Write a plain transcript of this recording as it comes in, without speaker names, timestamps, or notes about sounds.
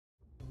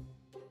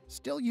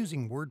Still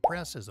using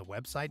WordPress as a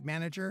website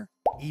manager?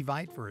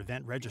 Evite for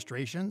event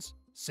registrations?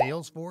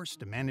 Salesforce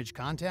to manage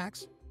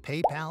contacts?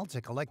 PayPal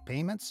to collect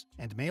payments?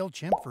 And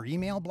MailChimp for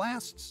email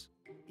blasts?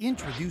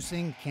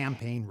 Introducing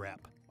Campaign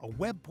Rep, a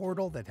web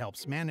portal that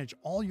helps manage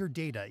all your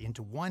data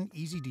into one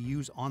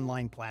easy-to-use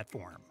online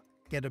platform.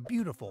 Get a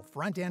beautiful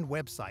front-end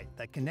website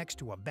that connects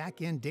to a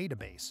back-end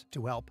database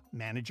to help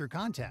manage your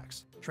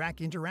contacts, track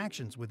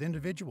interactions with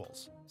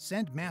individuals,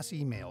 send mass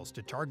emails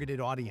to targeted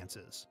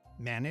audiences,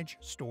 manage,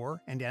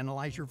 store, and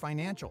analyze your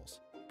financials,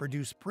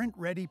 produce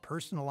print-ready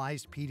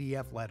personalized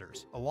PDF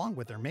letters along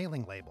with their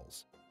mailing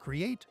labels,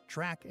 create,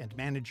 track, and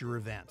manage your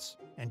events,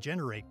 and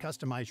generate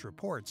customized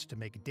reports to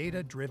make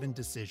data-driven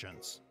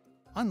decisions.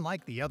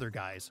 Unlike the other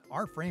guys,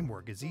 our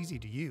framework is easy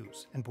to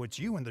use and puts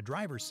you in the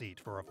driver's seat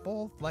for a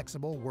full,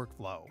 flexible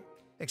workflow.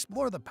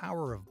 Explore the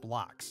power of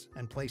blocks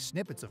and place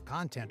snippets of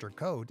content or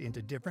code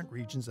into different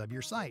regions of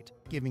your site,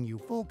 giving you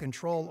full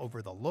control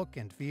over the look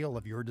and feel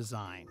of your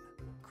design.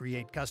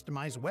 Create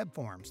customized web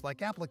forms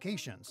like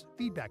applications,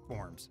 feedback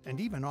forms, and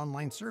even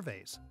online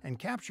surveys, and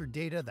capture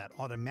data that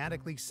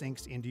automatically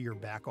syncs into your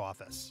back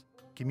office.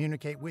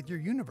 Communicate with your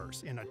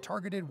universe in a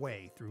targeted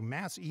way through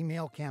mass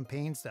email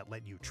campaigns that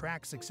let you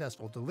track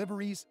successful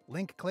deliveries,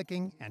 link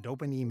clicking, and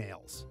open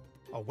emails.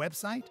 A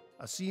website,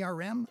 a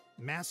CRM,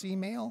 mass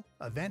email,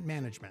 event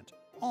management,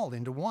 all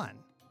into one.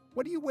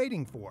 What are you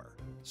waiting for?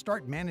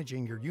 Start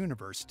managing your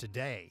universe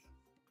today.